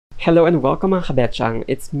Hello and welcome mga kabetchang.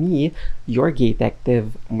 It's me, your gay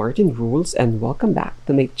detective, Martin Rules, and welcome back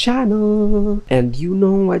to my channel. And you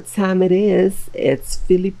know what time it is. It's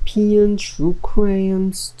Philippine True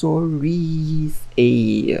Crime Stories.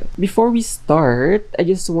 Before we start, I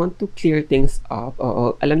just want to clear things up.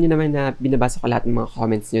 Oo, alam niyo naman na binabasa ko lahat ng mga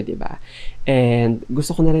comments niyo, di ba? And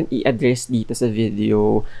gusto ko na rin i-address dito sa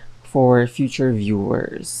video for future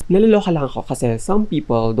viewers. Naloloka lang ako kasi some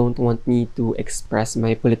people don't want me to express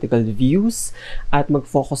my political views at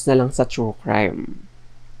mag-focus na lang sa true crime.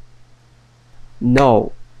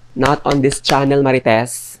 No, not on this channel,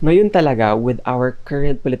 Marites. Ngayon talaga, with our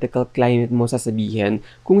current political climate mo sasabihin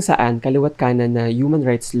kung saan kaliwat kanan na human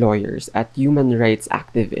rights lawyers at human rights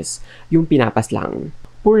activists yung pinapas lang.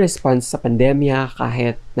 Poor response sa pandemya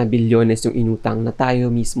kahit na bilyones yung inutang na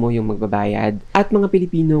tayo mismo yung magbabayad at mga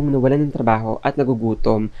Pilipinong nawalan ng trabaho at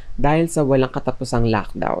nagugutom dahil sa walang katapusang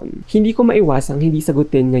lockdown. Hindi ko maiwasang hindi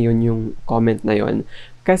sagutin ngayon yung comment na yon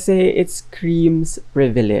kasi it screams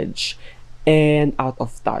privilege and out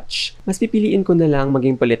of touch. Mas pipiliin ko na lang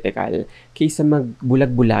maging political kaysa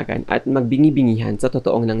magbulag-bulagan at magbingi-bingihan sa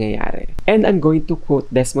totoong nangyayari. And I'm going to quote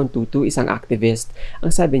Desmond Tutu, isang activist.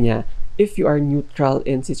 Ang sabi niya, "If you are neutral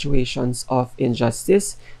in situations of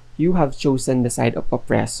injustice, you have chosen the side of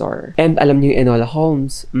oppressor." And alam niyo yung Enola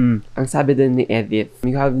Holmes, ang sabi din ni Edith,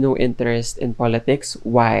 "You have no interest in politics.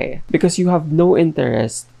 Why? Because you have no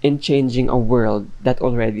interest in changing a world that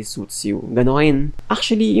already suits you." Ganon.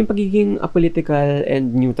 Actually, yung pagiging apolitical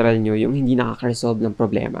and neutral nyo, yung hindi nakaka-resolve ng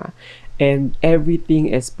problema. And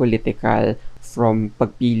everything is political. From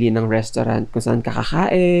pagpili ng restaurant kung saan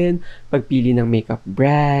kakakain, pagpili ng makeup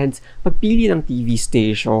brands, pagpili ng TV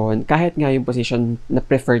station, kahit nga yung position na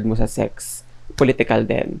preferred mo sa sex, political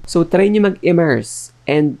din. So, try nyo mag-immerse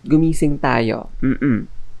and gumising tayo.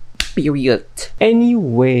 Period.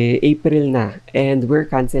 Anyway, April na and we're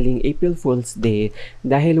canceling April Fool's Day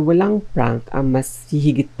dahil walang prank ang mas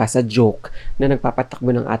hihigit pa sa joke na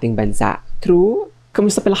nagpapatakbo ng ating bansa. True?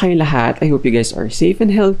 Kamusta pala kayo lahat? I hope you guys are safe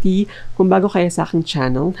and healthy. Kung bago kayo sa aking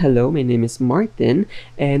channel, hello, my name is Martin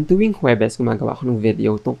and tuwing Huwebes gumagawa ako ng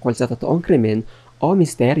video tungkol sa totoong krimen o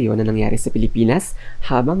misteryo na nangyari sa Pilipinas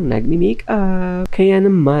habang nagmi-makeup. Kaya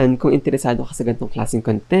naman, kung interesado ka sa ganitong klaseng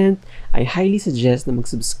content, I highly suggest na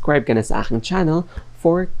mag-subscribe ka na sa aking channel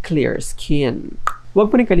for clear skin. Huwag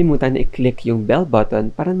po rin kalimutan na i-click yung bell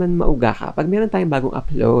button para naman mauga ka pag meron tayong bagong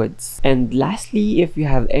uploads. And lastly, if you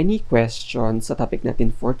have any questions sa topic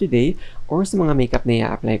natin for today or sa mga makeup na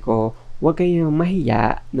i-apply ko, huwag kayong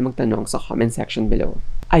mahiya na magtanong sa comment section below.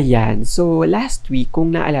 Ayan, so last week,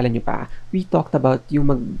 kung naalala nyo pa, we talked about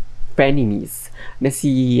yung frenemies na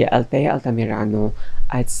si Althea Altamirano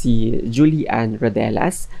at si Julian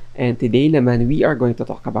Rodelas. And today naman, we are going to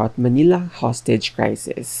talk about Manila hostage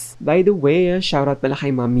crisis. By the way, shoutout pala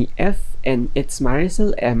kay Mommy F and it's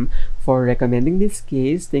Maricel M for recommending this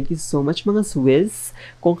case. Thank you so much mga Swiss.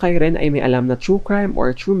 Kung kayo rin ay may alam na true crime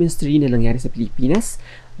or true mystery na nangyari sa Pilipinas,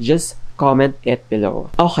 just comment it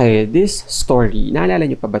below. Okay, this story, naalala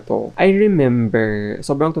nyo pa ba to? I remember,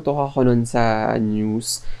 sobrang totoo ako nun sa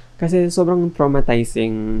news kasi sobrang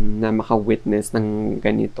traumatizing na maka-witness ng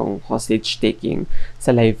ganitong hostage-taking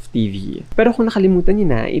sa live TV. Pero kung nakalimutan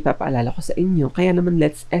niyo na, ipapaalala ko sa inyo. Kaya naman,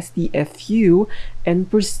 let's STFU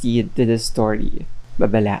and proceed to the story.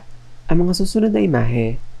 Babala. Ang mga susunod na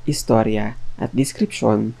imahe, istorya, at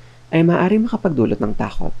description ay maaaring makapagdulot ng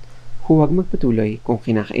takot. Huwag magpatuloy kung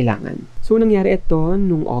kinakailangan. So, nangyari ito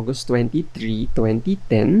noong August 23,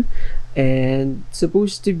 2010 and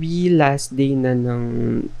supposed to be last day na ng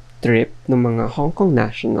trip ng mga Hong Kong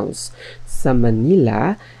nationals sa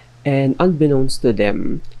Manila and unbeknownst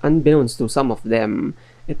to some of them,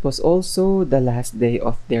 it was also the last day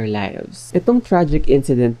of their lives. Itong tragic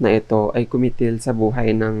incident na ito ay kumitil sa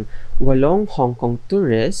buhay ng 8 Hong Kong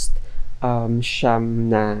tourist, 9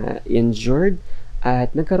 na injured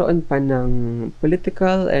at nagkaroon pa ng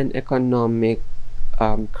political and economic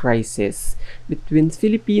crisis between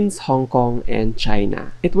Philippines, Hong Kong, and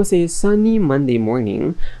China. It was a sunny Monday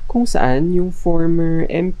morning kung saan yung former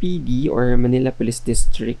MPD or Manila Police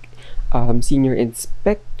District Senior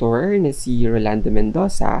Inspector na si Rolando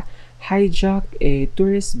Mendoza hijacked a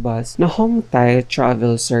tourist bus na Hong Thai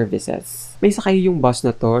Travel Services. May sakay yung bus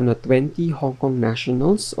na to na 20 Hong Kong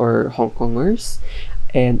nationals or Hong Kongers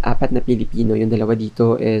and 4 na Pilipino. Yung dalawa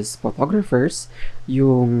dito is photographers,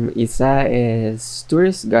 yung isa is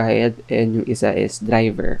tourist guide, and yung isa is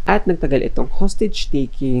driver. At nagtagal itong hostage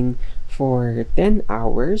taking for 10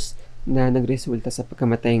 hours na nagresulta sa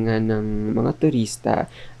pagkamatay nga ng mga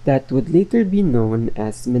turista that would later be known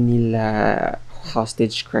as Manila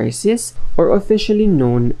hostage crisis, or officially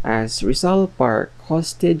known as Rizal Park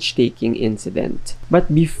hostage-taking incident. But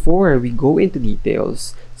before we go into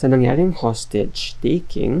details sa nangyaring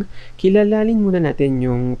hostage-taking, kilalanin muna natin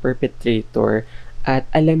yung perpetrator at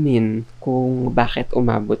alamin kung bakit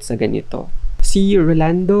umabot sa ganito. Si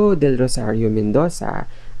Rolando del Rosario Mendoza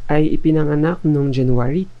ay ipinanganak noong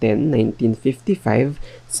January 10, 1955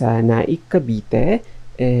 sa Naik, Cavite,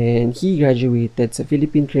 and he graduated sa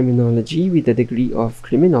Philippine Criminology with a degree of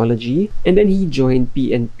Criminology, and then he joined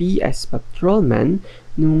PNP as patrolman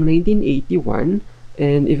noong 1981,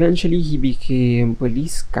 and eventually he became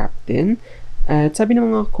police captain. At sabi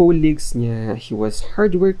ng mga colleagues niya, he was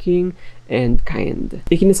hardworking and kind.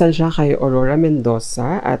 Ikinasal siya kay Aurora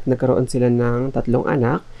Mendoza at nagkaroon sila ng 3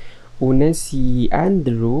 anak. Una si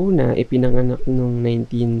Andrew na ipinanganak noong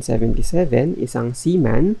 1977, isang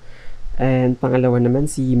seaman. And pangalawa naman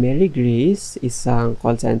si Mary Grace, isang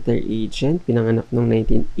call center agent, pinanganak noong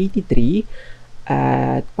 1983.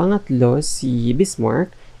 At pangatlo si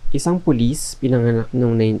Bismarck, isang pulis, pinanganak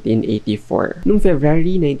noong 1984. Noong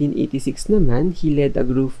February 1986 naman, he led a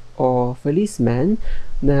group of policemen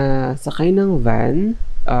na sakay ng van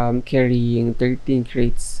carrying 13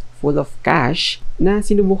 crates full of cash na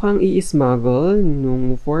sinubukang i-smuggle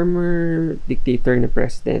nung former dictator na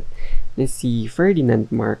president na si Ferdinand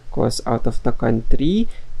Marcos out of the country,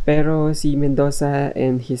 pero si Mendoza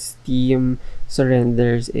and his team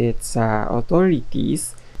surrenders it sa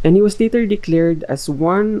authorities, and he was later declared as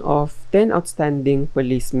one of 10 outstanding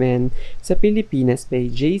policemen sa Pilipinas by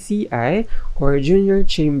JCI or Junior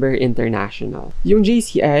Chamber International. Yung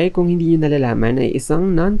JCI, kung hindi nyo nalalaman, ay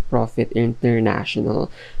isang non-profit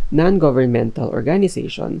international, non-governmental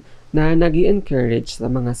organization na nag-i-encourage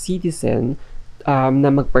sa mga citizen na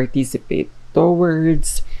mag-participate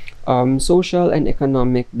towards social and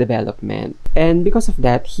economic development. And because of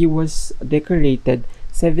that, he was decorated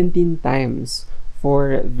 17 times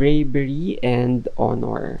for bravery and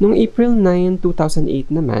honor. Noong April 9, 2008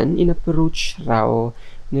 naman, in-approach raw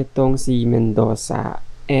nitong si Mendoza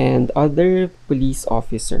and other police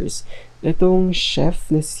officers itong chef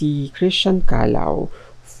na si Christian Calao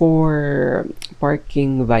for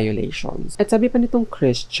parking violations. At sabi pa nitong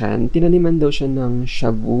Christian, tinaniman daw siya ng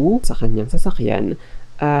shabu sa kanyang sasakyan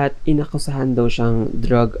at inakusahan daw siyang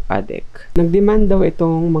drug addict. Nagdemand daw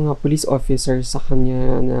itong mga police officers sa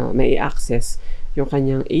kanya na may access yung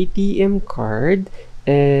kanyang ATM card,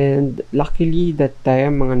 and luckily that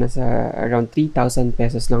time mga nasa around 3,000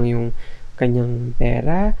 pesos lang yung kanyang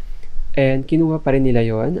pera, and kinuha pa rin nila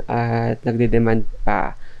yon at nagde-demand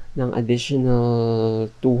pa ng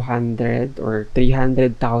additional 200 or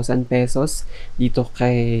 300,000 pesos dito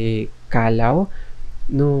kay Calao.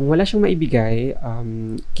 Nung wala siyang maibigay,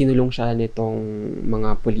 kinulong siya nitong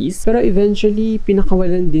mga police. Pero eventually,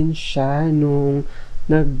 pinakawalan din siya nung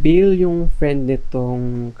nag-bail yung friend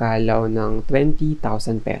nitong Calao ng 20,000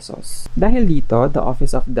 pesos. Dahil dito, the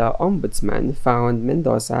Office of the Ombudsman found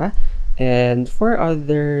Mendoza and 4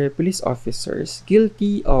 other police officers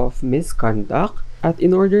guilty of misconduct. At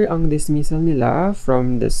in order ang dismissal nila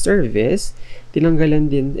from the service,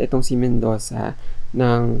 tinanggalan din itong si Mendoza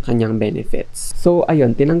ng kanyang benefits. So,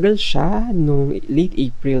 ayun, tinanggal siya noong late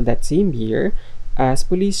April that same year as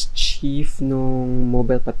police chief nung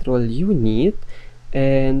Mobile Patrol Unit,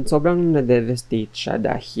 and sobrang na-devastate siya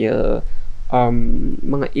dahil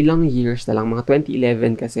mga ilang years na lang, mga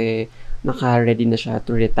 2011 kasi naka-ready na siya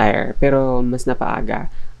to retire, pero mas napaaga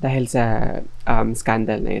dahil sa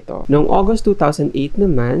scandal na ito. Noong August 2008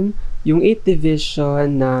 naman, yung 8th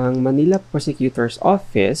Division ng Manila Prosecutor's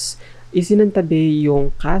Office isinantabi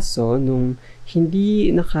yung kaso nung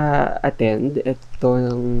hindi naka-attend ito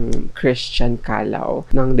ng Christian Calao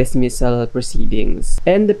ng dismissal proceedings.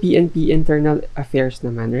 And the PNP Internal Affairs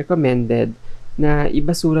naman recommended na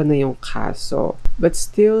ibasura na yung kaso. But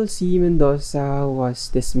still, si Mendoza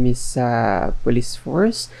was dismissed sa police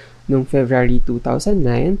force noong February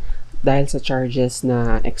 2009 dahil sa charges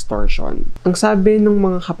na extortion. Ang sabi ng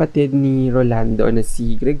mga kapatid ni Rolando na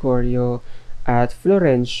si Gregorio at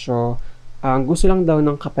Florencio, ang gusto lang daw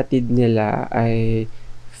ng kapatid nila ay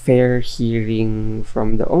fair hearing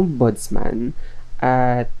from the ombudsman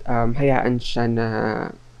at hayaan siya na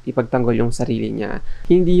ipagtanggol yung sarili niya.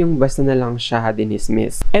 Hindi yung basta na lang siya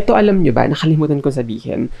dinismiss. Eto, alam nyo ba, nakalimutan ko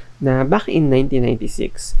sabihin na back in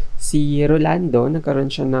 1996, si Rolando nagkaroon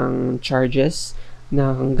siya ng charges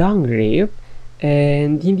ng gang rape,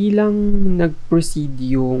 and hindi lang nag-proceed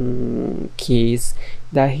yung case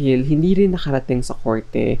dahil hindi rin nakarating sa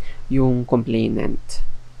korte yung complainant.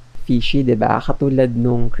 Fishy, 'di ba? Katulad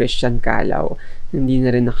nung Christian Calao, hindi na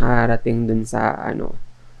rin nakarating dun sa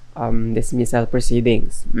dismissal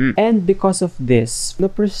proceedings. And because of this,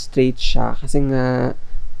 na-frustrate siya kasi nga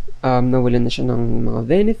nawalan na siya ng mga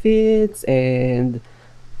benefits, and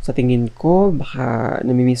sa tingin ko, baka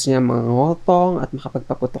namimiss niya mga ngotong at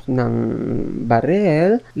makapagpaputok ng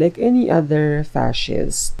barel like any other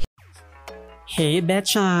fascist. Hey,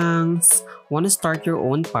 Betchangs! Want to start your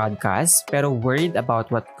own podcast pero worried about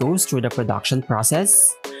what goes through the production process?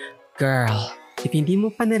 Girl, if hindi mo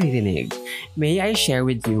pa naririnig, may I share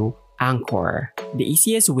with you Anchor, the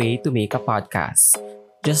easiest way to make a podcast.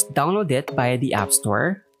 Just download it via the App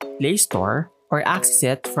Store, Play Store, or access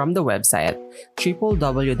it from the website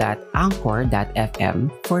www.anchor.fm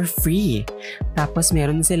for free. Tapos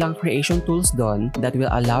meron silang creation tools doon that will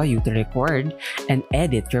allow you to record and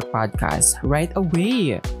edit your podcast right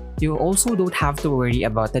away. You also don't have to worry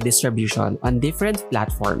about the distribution on different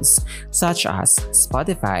platforms such as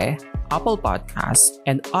Spotify, Apple Podcasts,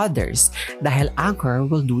 and others dahil Anchor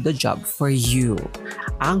will do the job for you.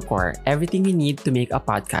 Anchor, everything you need to make a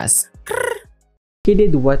podcast. He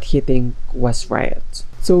did what he think was right.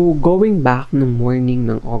 So, going back nung morning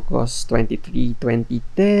ng August 23,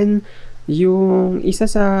 2010, yung isa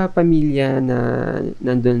sa pamilya na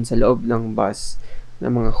nandun sa loob ng bus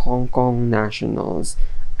ng mga Hong Kong nationals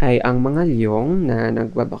ay ang mga Leong na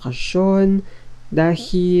nagbabakasyon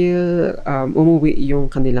dahil umuwi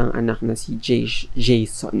yung kanilang anak na si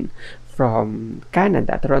Jason from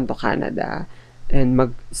Canada, Toronto, Canada, and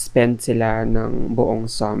mag-spend sila ng buong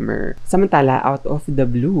summer. Samantala, out of the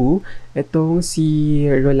blue, itong si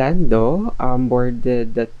Rolando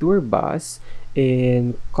boarded the tour bus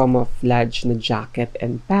in camouflage na jacket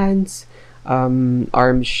and pants.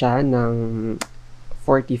 Armed siya ng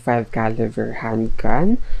 .45 caliber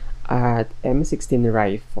handgun at M16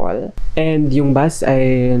 rifle. And yung bus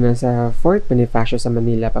ay nasa Fort Bonifacio sa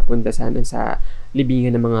Manila papunta sana sa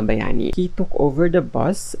libingan ng mga bayani. He took over the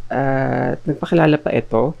bus at nagpakilala pa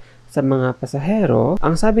ito sa mga pasahero.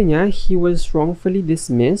 Ang sabi niya, he was wrongfully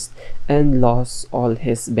dismissed and lost all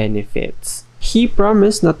his benefits. He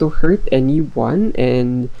promised not to hurt anyone,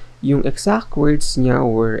 and yung exact words niya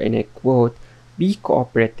were, and I quote, "Be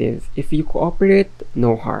cooperative. If you cooperate,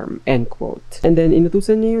 no harm." End quote. And then,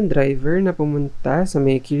 inutusan niya yung driver na pumunta sa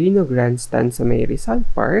may Quirino Grandstand sa may Rizal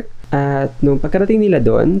Park. At nung pagkarating nila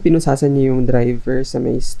doon, pinusasan niya yung driver sa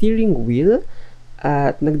may steering wheel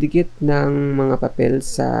at nagdikit ng mga papel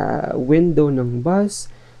sa window ng bus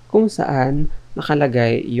kung saan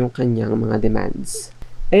nakalagay yung kanyang mga demands.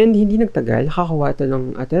 And hindi nagtagal, nakakawa ito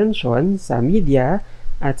ng atensyon sa media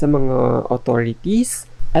at sa mga authorities.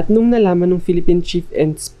 At nung nalaman ng Philippine Chief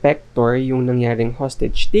Inspector yung nangyaring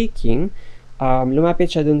hostage taking,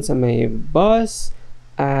 lumapit siya dun sa may bus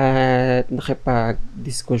at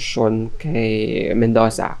nakipag-diskusyon kay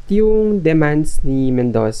Mendoza. Yung demands ni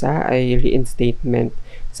Mendoza ay reinstatement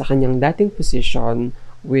sa kanyang dating position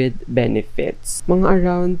with benefits. Mga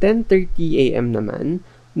around 10:30 a.m. naman,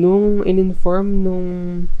 nung in-inform nung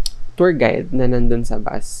tour guide na nandun sa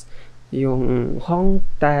bus, yung Hong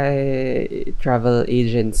Thai Travel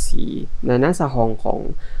Agency na nasa Hong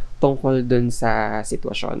Kong tungkol dun sa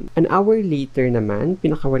sitwasyon. An hour later naman,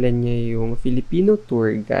 pinakawalan niya yung Filipino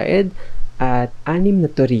tour guide at 6 na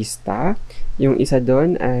turista. Yung isa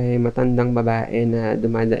doon ay matandang babae na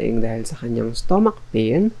dumadaing dahil sa kanyang stomach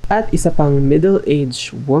pain at isa pang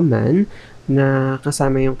middle-aged woman na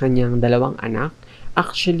kasama yung kanyang 2 anak.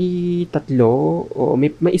 Actually, 3 o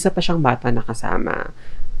may isa pa siyang bata na kasama.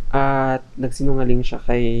 At nagsinungaling siya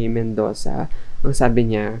kay Mendoza. Ang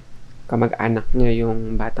sabi niya, kamag-anak niya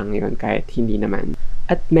yung batang yon kahit hindi naman.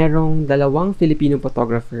 At merong 2 Filipino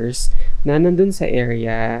photographers na nandun sa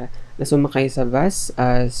area na sumakay sa bus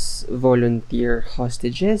as volunteer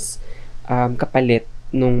hostages, kapalit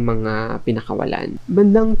nung mga pinakawalan.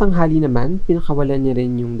 Bandang tanghali naman, pinakawalan niya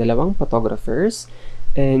rin yung 2 photographers,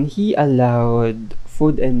 and he allowed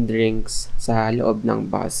food and drinks sa loob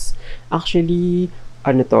ng bus. Actually,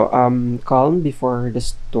 calm before the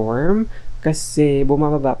storm, kasi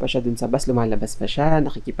bumababa pa siya dun sa bus, lumalabas pa siya,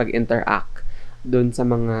 nakikipag-interact dun sa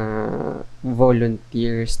mga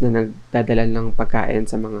volunteers na nagdadala ng pagkain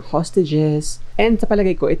sa mga hostages. And sa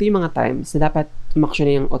palagay ko, ito yung mga times na dapat tumaksyon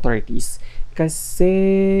na yung authorities. Kasi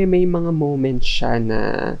may mga moments siya na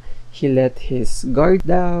he let his guard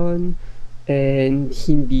down and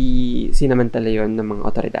hindi sinamantala yon ng mga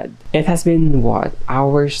otoridad. It has been,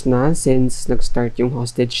 hours na since nag-start yung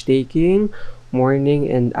hostage taking, morning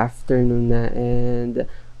and afternoon na, and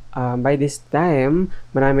by this time,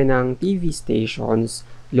 marami ng TV stations,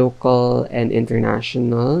 local and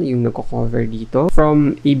international, yung nagko-cover dito.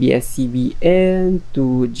 From ABS-CBN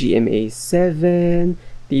to GMA7,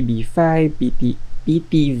 TV5,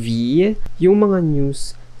 PTV, yung mga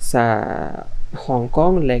news sa Hong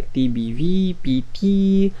Kong like TVV, PT,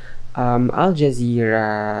 Al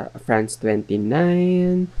Jazeera, France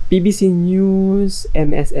 29, BBC News,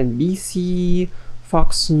 MSNBC,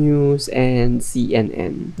 Fox News, and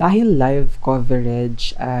CNN. Dahil live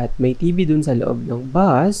coverage at may TV dun sa loob ng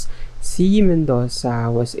bus, si Mendoza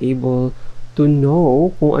was able to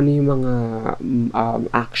know kung ano yung mga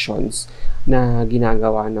actions na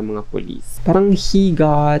ginagawa ng mga police. Parang he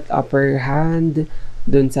got upper hand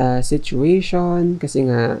dun sa situation kasi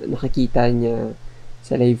nga nakikita niya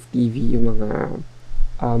sa live TV yung mga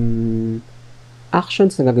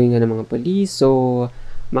actions na gagawin nga ng mga police. So,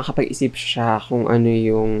 makapag-isip siya kung ano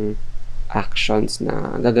yung actions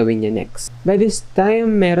na gagawin niya next. By this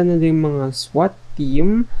time, meron na din mga SWAT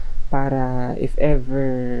team para if ever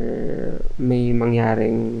may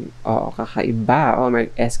mangyaring kakaiba o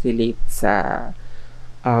mag-escalate sa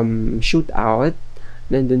shootout,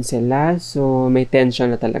 nandun sila. So, may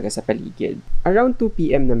tension na talaga sa paligid. Around 2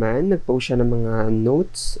 p.m. naman, nag-post siya ng mga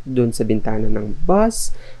notes dun sa bintana ng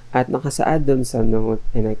bus at nakasaad dun sa note,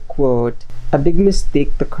 and I quote, "A big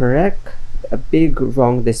mistake to correct, a big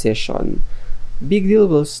wrong decision. Big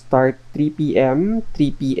deal will start 3 p.m.,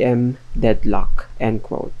 3 p.m. deadlock," end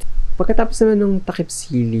quote. Pagkatapos naman ng takip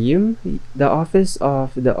silim, the Office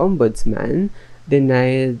of the Ombudsman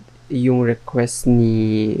denied yung request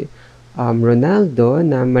ni Ronaldo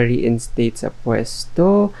na ma-reinstate sa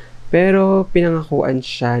pwesto, pero pinangakuan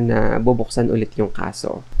siya na bubuksan ulit yung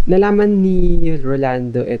kaso. Nalaman ni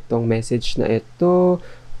Rolando itong message na ito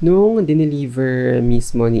nung dineliver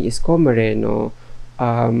mismo ni Isko Moreno,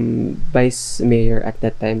 Vice Mayor at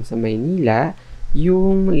that time sa Maynila,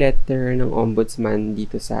 yung letter ng Ombudsman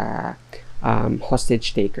dito sa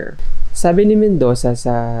hostage taker. Sabi ni Mendoza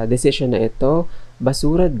sa decision na ito,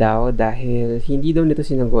 basura daw dahil hindi daw nito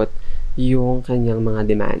sinagot yung kanyang mga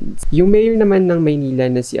demands. Yung mayor naman ng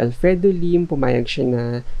Maynila na si Alfredo Lim, pumayag siya na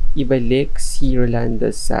ibalik si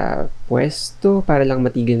Rolando sa pwesto para lang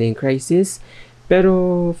matigil na yung crisis.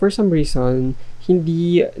 Pero for some reason,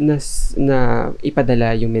 hindi na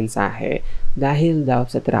ipadala yung mensahe dahil daw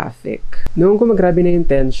sa traffic. Noong kumagrabe na yung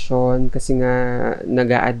tension kasi nga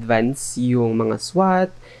nag-a-advance yung mga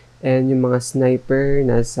SWAT and yung mga sniper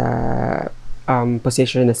na sa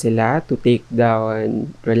position na sila to take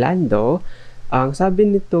down Rolando. Ang sabi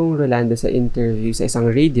nitong Rolando sa interview, sa isang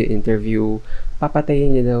radio interview,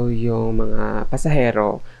 papatayin niya daw yung mga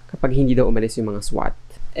pasahero kapag hindi daw umalis yung mga SWAT.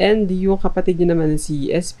 And yung kapatid niya naman si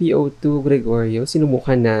SPO2 Gregorio,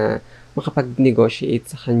 sinubukan na makapag-negotiate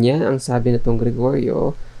sa kanya. Ang sabi nitong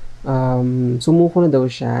Gregorio, sumuko na daw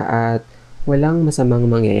siya at walang masamang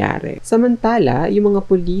mangyayari. Samantala, yung mga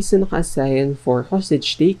police na naka-assign for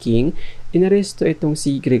hostage taking, inaresto itong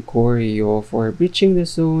si Gregorio for breaching the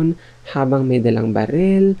zone habang may dalang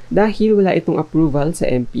baril dahil wala itong approval sa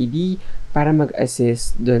MPD para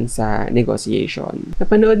mag-assist dun sa negotiation.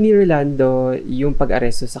 Napanood ni Rolando yung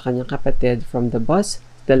pag-aresto sa kanyang kapatid from the bus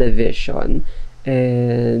television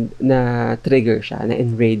and na-trigger siya,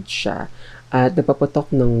 na-enrage siya at napaputok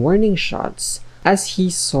ng warning shots as he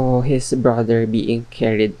saw his brother being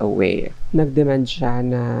carried away. Nagdemand siya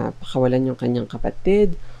na pakawalan yung kanyang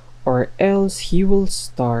kapatid or else he will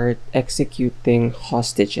start executing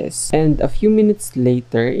hostages. And a few minutes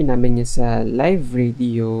later, inamin niya sa live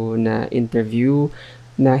radio na interview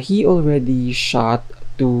na he already shot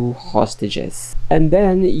 2 hostages. And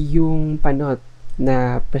then, yung panot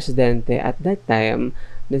na presidente at that time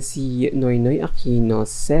na si Noynoy Aquino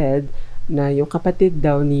said na yung kapatid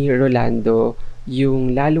daw ni Rolando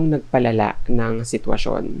yung lalong nagpalala ng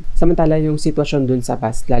sitwasyon. Samantala yung sitwasyon dun sa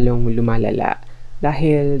bus lalong lumalala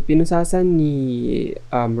dahil pinusasan ni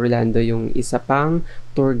Rolando yung isa pang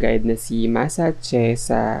tour guide na si Masa Che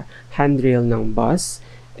sa handrail ng bus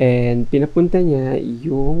and pinapunta niya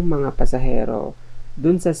yung mga pasahero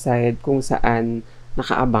dun sa side kung saan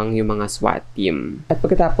nakaabang yung mga SWAT team. At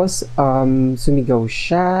pagkatapos sumigaw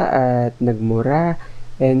siya at nagmura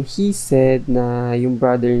and he said na yung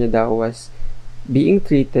brother niya daw was being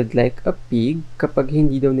treated like a pig. Kapag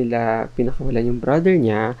hindi daw nila pinakawalan yung brother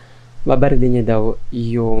niya, babarilin niya daw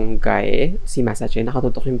yung guy, si Masache,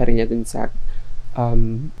 nakatutok yung baril niya dun sa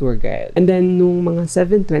tour guide. And then, nung mga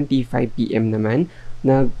 7:25 p.m. naman,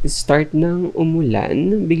 nag-start ng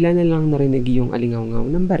umulan, bigla na lang narinig yung alingaw-ngaw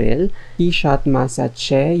ng baril. He shot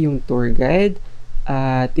Masache, yung tour guide,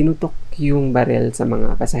 tinutok yung baril sa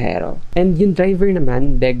mga pasahero. And yung driver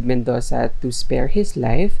naman begged Mendoza to spare his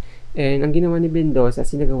life. And ang ginawa ni Mendoza,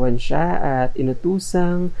 sinagawan siya at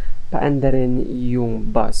inutusang paandarin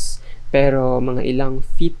yung bus. Pero mga ilang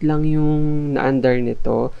feet lang yung naandar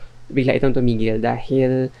nito, bigla itong tumigil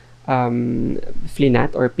dahil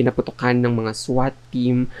flinat or pinaputukan ng mga SWAT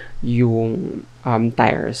team yung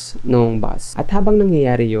tires ng bus. At habang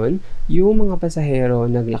nangyayari yun, yung mga pasahero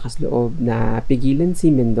naglakas loob na pigilan si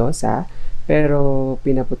Mendoza pero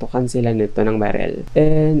pinaputukan sila nito ng barel.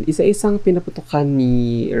 And isa-isang pinaputukan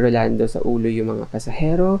ni Rolando sa ulo yung mga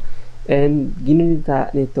pasahero and ginunita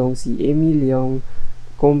nitong si Emil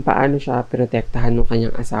kung paano siya protektahan ng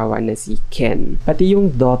kanyang asawa na si Ken. Pati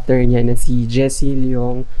yung daughter niya na si Jessie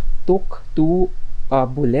Leong took 2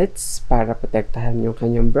 bullets para protektahan yung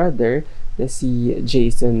kanyang brother na si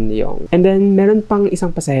Jason Leong. And then, meron pang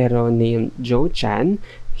isang pasahero named Joe Chan.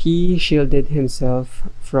 He shielded himself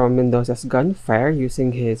from Mendoza's gunfire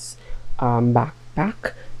using his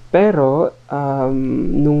backpack. Pero,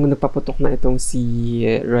 nung nagpaputok na itong si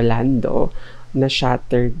Rolando,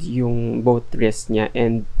 na-shattered yung both wrists niya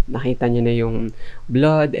and nakita niya na yung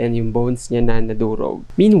blood and yung bones niya na nadurog.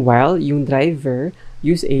 Meanwhile, yung driver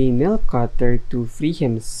used a nail cutter to free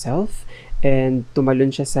himself and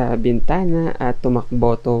tumalon siya sa bintana at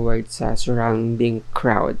tumakbo towards sa surrounding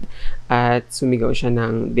crowd at sumigaw siya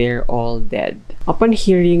ng "They're all dead." Upon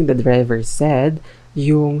hearing the driver said,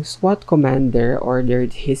 yung SWAT commander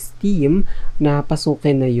ordered his team na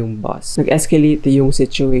pasukin na yung bus. Nag-escalate yung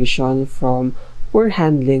situation from poor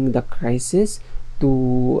handling the crisis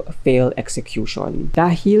to fail execution.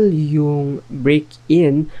 Dahil yung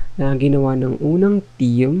break-in na ginawa ng unang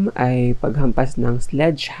team ay paghampas ng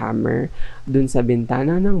sledgehammer dun sa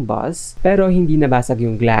bintana ng bus pero hindi nabasag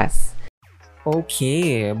yung glass.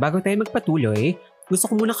 Okay, bago tayo magpatuloy, gusto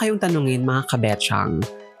ko muna kayong tanungin mga kabetsyang.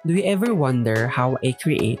 Do you ever wonder how I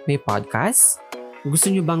create my podcast? Gusto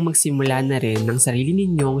nyo bang magsimula na rin ng sarili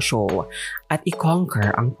ninyong show at i-conquer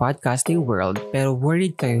ang podcasting world pero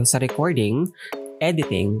worried kayo sa recording,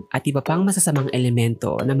 editing at iba pang masasamang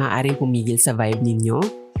elemento na maaaring pumigil sa vibe ninyo?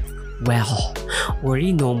 Well, worry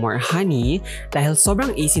no more honey dahil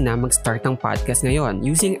sobrang easy na mag-start ng podcast ngayon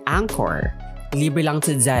using Anchor. Libre lang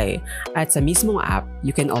today at sa mismong app,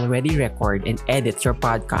 you can already record and edit your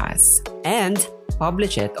podcast. And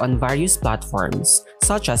publish it on various platforms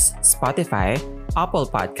such as Spotify, Apple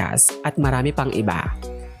Podcasts, at marami pang iba.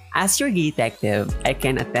 As your detective, I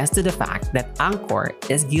can attest to the fact that Anchor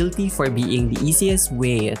is guilty for being the easiest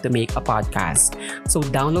way to make a podcast. So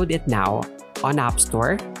download it now on App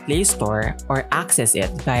Store, Play Store, or access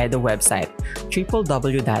it via the website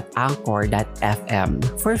www.anchor.fm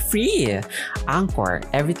for free. Anchor,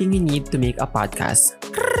 everything you need to make a podcast.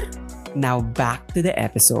 Now back to the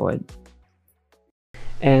episode.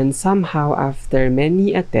 And somehow, after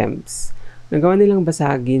many attempts, nagawa nilang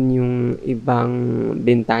basagin yung ibang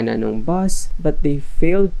bintana ng bus, but they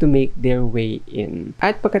failed to make their way in.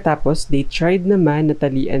 At pagkatapos, they tried naman na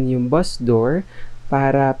talian yung bus door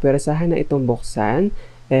para pwersahan na itong buksan.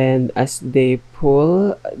 And as they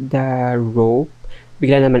pull the rope,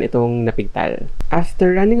 bigla naman itong napigtal.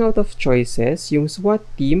 After running out of choices, yung SWAT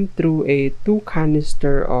team threw a 2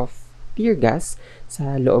 canister of tear gas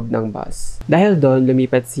sa loob ng bus. Dahil doon,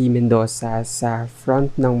 lumipat si Mendoza sa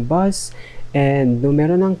front ng bus and nung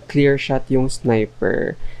meron ng clear shot yung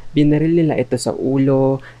sniper, binaril nila ito sa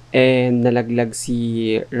ulo and nalaglag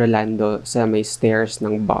si Rolando sa may stairs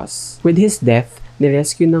ng bus. With his death,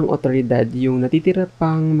 nirescue ng otoridad yung natitira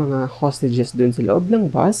pang mga hostages doon sa loob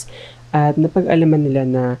ng bus at napag-alaman nila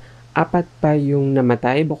na 4 pa yung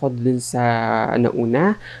namatay bukod dun sa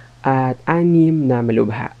nauna at 6 na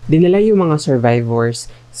malubha. Dinala yung mga survivors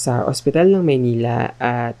sa ospital ng Maynila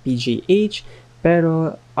at PGH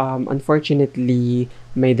pero unfortunately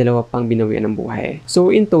may 2 pang binawian ng buhay.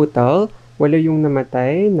 So in total, 8 yung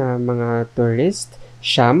namatay na mga tourist,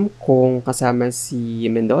 9 kung kasama si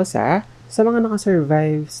Mendoza. Sa mga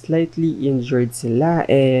nakasurvive, slightly injured sila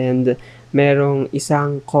and merong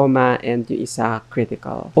 1 coma and yung 1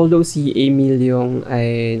 critical. Although si Emil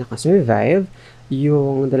ay nakasurvive,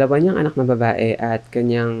 yung 2 niyang anak na babae at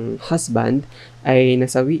kanyang husband ay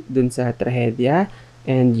nasawi dun sa trahedya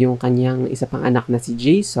and yung kanyang isa pang anak na si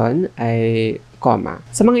Jason ay coma.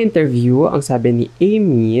 Sa mga interview, ang sabi ni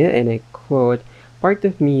Amy, and I quote, "Part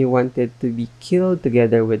of me wanted to be killed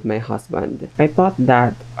together with my husband. I thought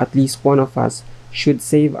that at least one of us should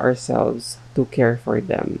save ourselves to care for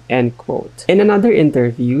them." End quote. In another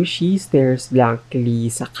interview, she stares blankly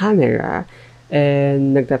sa camera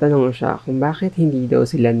and nagtatanong siya kung bakit hindi daw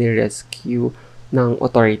sila ni-rescue ng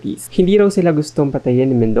authorities. Hindi raw sila gustong patayin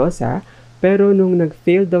ni Mendoza, pero nung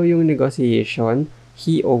nag-fail daw yung negotiation,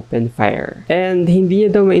 he opened fire. And hindi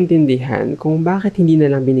niya daw maintindihan kung bakit hindi na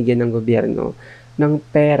lang binigyan ng gobyerno ng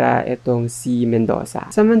pera itong si Mendoza.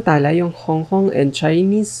 Samantala, yung Hong Kong and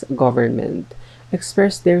Chinese government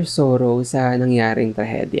expressed their sorrow sa nangyaring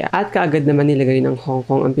trahedya. At kaagad naman nilagay ng Hong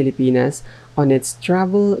Kong ang Pilipinas on its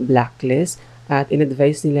travel blacklist at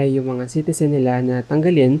in-advise nila yung mga citizen nila na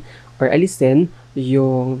tanggalin or alisin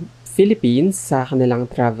yung Philippines sa kanilang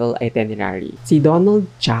travel itinerary. Si Donald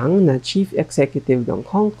Chang na Chief Executive ng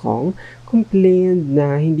Hong Kong complained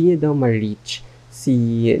na hindi niya daw ma-reach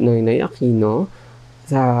si Noynoy Aquino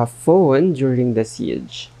sa phone during the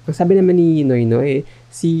siege. Ang sabi naman ni Noynoy,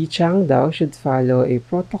 si Chang daw should follow a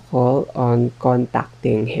protocol on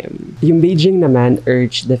contacting him. Yung Beijing naman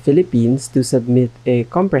urged the Philippines to submit a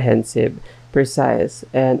comprehensive, precise,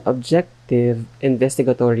 and objective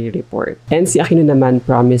investigatory report. And si Aquino naman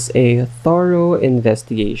promised a thorough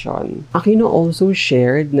investigation. Aquino also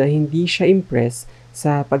shared na hindi siya impressed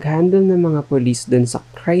sa pag-handle ng mga police dun sa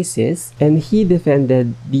crisis, and he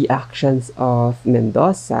defended the actions of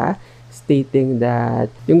Mendoza, stating that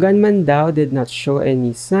yung gunman daw did not show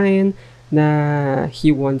any sign na he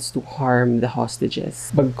wants to harm the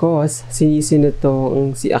hostages. Bagkos,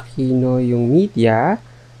 sinisinutong si Aquino yung media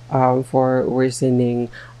for worsening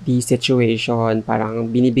the situation. Parang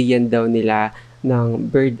binibigyan daw nila ng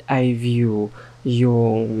bird eye view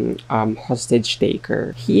yung hostage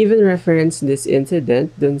taker. He even referenced this incident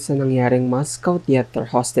dun sa nangyaring Moscow theater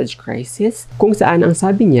hostage crisis, kung saan ang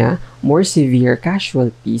sabi niya, more severe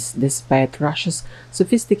casualties despite Russia's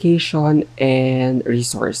sophistication and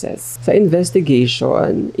resources. Sa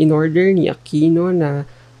investigation, in order ni Aquino na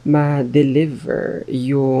ma-deliver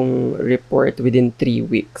yung report within 3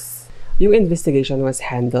 weeks. Yung investigation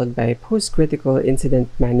was handled by Post-Critical Incident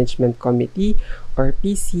Management Committee or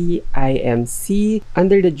PCIMC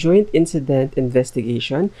under the Joint Incident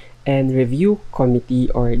Investigation and Review Committee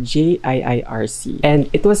or JIIRC.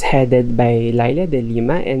 And it was headed by Laila de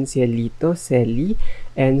Lima and Cielito Celi.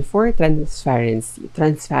 And for transparency,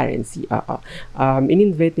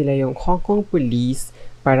 in-invite nila yung Hong Kong Police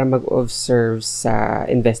para mag-observe sa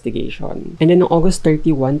investigation. And then, noong August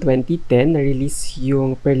 31, 2010, na-release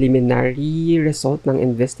yung preliminary result ng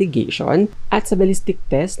investigation. At sa ballistic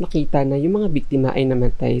test, nakita na yung mga biktima ay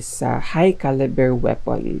namatay sa high-caliber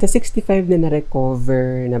weapon. Sa 65 na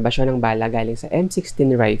na-recover na basyo ng bala galing sa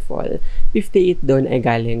M16 rifle, 58 doon ay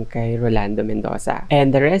galing kay Rolando Mendoza.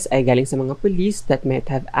 And the rest ay galing sa mga police that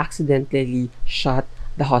might have accidentally shot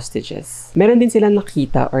the hostages. Meron din silang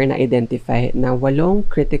nakita or na-identify na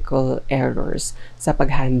 8 critical errors sa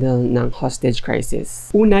pag-handle ng hostage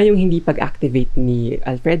crisis. Una, yung hindi pag-activate ni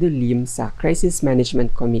Alfredo Lim sa Crisis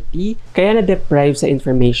Management Committee, kaya na-deprive sa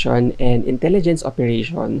information and intelligence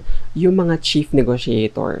operation yung mga chief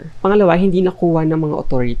negotiator. Pangalawa, hindi nakuha ng mga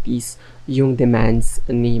authorities yung demands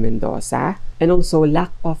ni Mendoza. And also,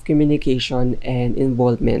 lack of communication and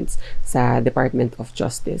involvement sa Department of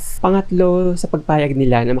Justice. Pangatlo, sa pagpayag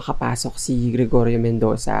nila na makapasok si Gregorio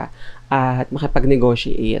Mendoza at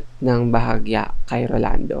makipag-negotiate ng bahagya kay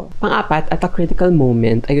Rolando. Pang-apat, at a critical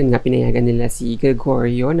moment, ayun nga, pinayagan nila si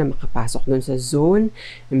Gregorio na makapasok dun sa zone,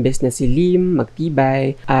 imbes na si Lim,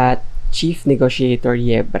 Magtibay, at Chief Negotiator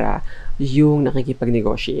Yebra yung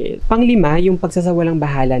nakikipag-negotiate. Panglima, yung pagsasawalang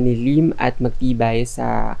bahala ni Lim at Magtibay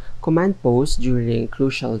sa command post during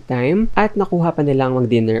crucial time at nakuha pa nilang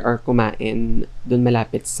mag-dinner or kumain dun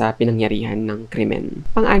malapit sa pinangyarihan ng krimen.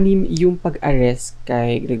 Pang-anim, yung pag-arrest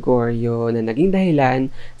kay Gregorio na naging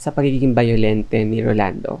dahilan sa pagiging violente ni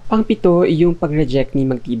Rolando. Pang-pito, yung pag-reject ni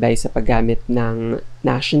Magtibay sa paggamit ng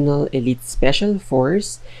National Elite Special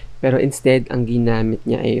Force pero instead, ang ginamit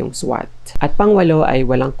niya ay yung SWAT. At pangwalo ay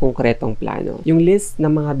walang konkretong plano. Yung list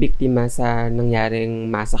ng mga biktima sa nangyaring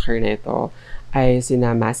massacre na ito ay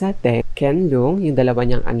sina Masa Teng, Ken Leung, yung dalawa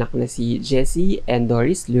niyang anak na si Jessie and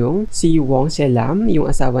Doris Leung, si Wong Selam, yung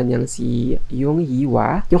asawa niyang si Yung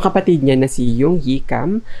Yiwa, yung kapatid niya na si Yung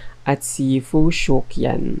Yikam, at si Fu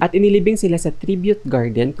Shokian. At inilibing sila sa tribute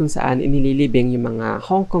garden kung saan inililibing yung mga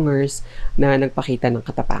Hong Kongers na nagpakita ng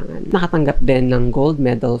katapangan. Nakatanggap din ng gold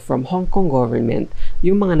medal from Hong Kong government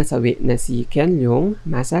yung mga nasawi na si Ken Leung,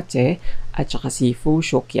 Masa Che, at saka si Fu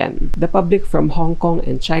Shokian. The public from Hong Kong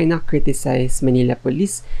and China criticized Manila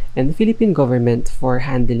Police and the Philippine government for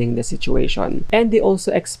handling the situation. And they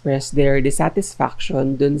also expressed their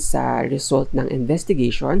dissatisfaction dun sa result ng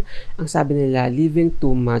investigation. Ang sabi nila, leaving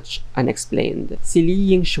too much unexplained. Si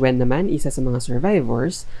Li Yingxuan naman, isa sa mga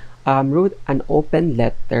survivors, wrote an open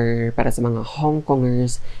letter para sa mga Hong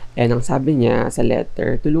Kongers, and ang sabi niya sa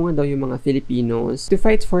letter, tulungan daw yung mga Filipinos to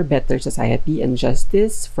fight for better society and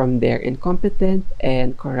justice from their incompetent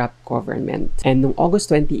and corrupt government. And noong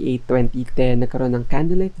August 28, 2010, nagkaroon ng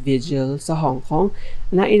candlelight vigil sa Hong Kong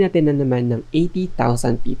na inatinan naman ng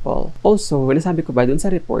 80,000 people. Also, nasabi ko ba dun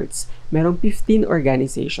sa reports, merong 15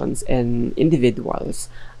 organizations and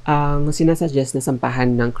individuals ang sinasuggest na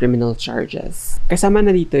sampahan ng criminal charges. Kasama na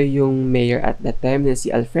dito yung mayor at that time na si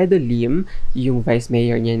Alfredo Lim, yung vice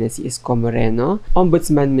mayor niya na si Isko Moreno,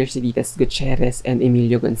 Ombudsman Merceditas Gutierrez and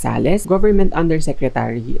Emilio Gonzales, Government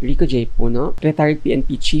Undersecretary Rico J. Puno, retired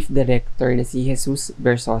PNP Chief Director na si Jesus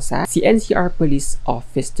Versosa, si NCR Police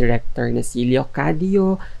Office Director na si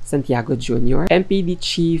Leocadio Santiago Jr., MPD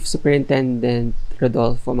Chief Superintendent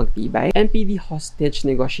Rodolfo Magtibay, MPD Hostage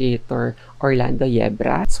Negotiator Orlando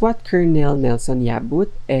Yebra, SWAT Colonel Nelson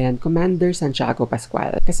Yabut, and Commander Santiago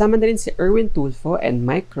Pascual. Kasama na rin si Erwin Tulfo and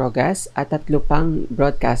Mike Rogas at 3 pang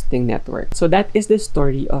broadcasting network. So that is the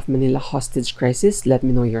story of Manila hostage crisis. Let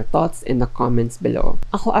me know your thoughts in the comments below.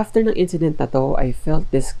 Ako, after ng incident na to, I felt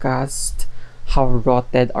disgust how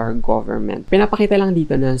rotted our government. Pinapakita lang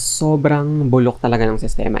dito na sobrang bulok talaga ng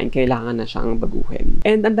sistema and kailangan na siyang baguhin.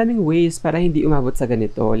 And ang daming ways para hindi umabot sa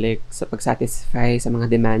ganito, like sa pag-satisfy sa mga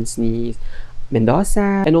demands ni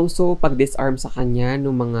Mendoza, and also pag-disarm sa kanya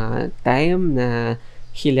nung mga time na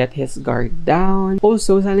he let his guard down.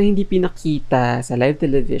 Also, sana hindi pinakita sa live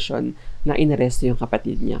television na inaresto yung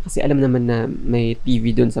kapatid niya. Kasi alam naman na may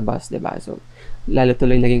TV dun sa bus, diba? So, lalo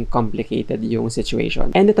tuloy naging complicated yung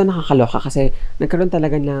situation. And ito nakakaloka kasi nagkaroon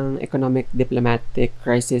talaga ng economic diplomatic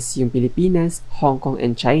crisis yung Pilipinas, Hong Kong,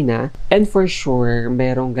 and China. And for sure,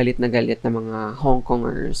 merong galit na mga Hong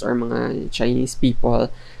Kongers or mga Chinese people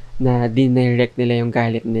na dinirect nila yung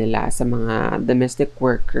galit nila sa mga domestic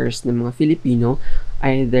workers ng mga Filipino,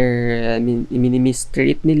 either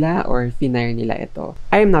minimistreat nila or finire nila ito.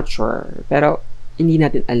 I am not sure, pero hindi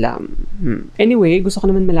natin alam. Anyway, gusto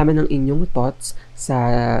ko naman malaman ng inyong thoughts sa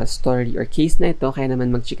story or case na ito, kaya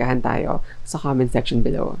naman magchikahan tayo sa comment section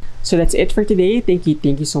below. So that's it for today. Thank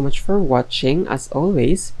you so much for watching. As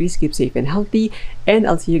always, please keep safe and healthy, and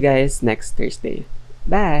I'll see you guys next Thursday.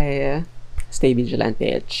 Bye! Stay vigilant,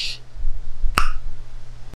 bitch.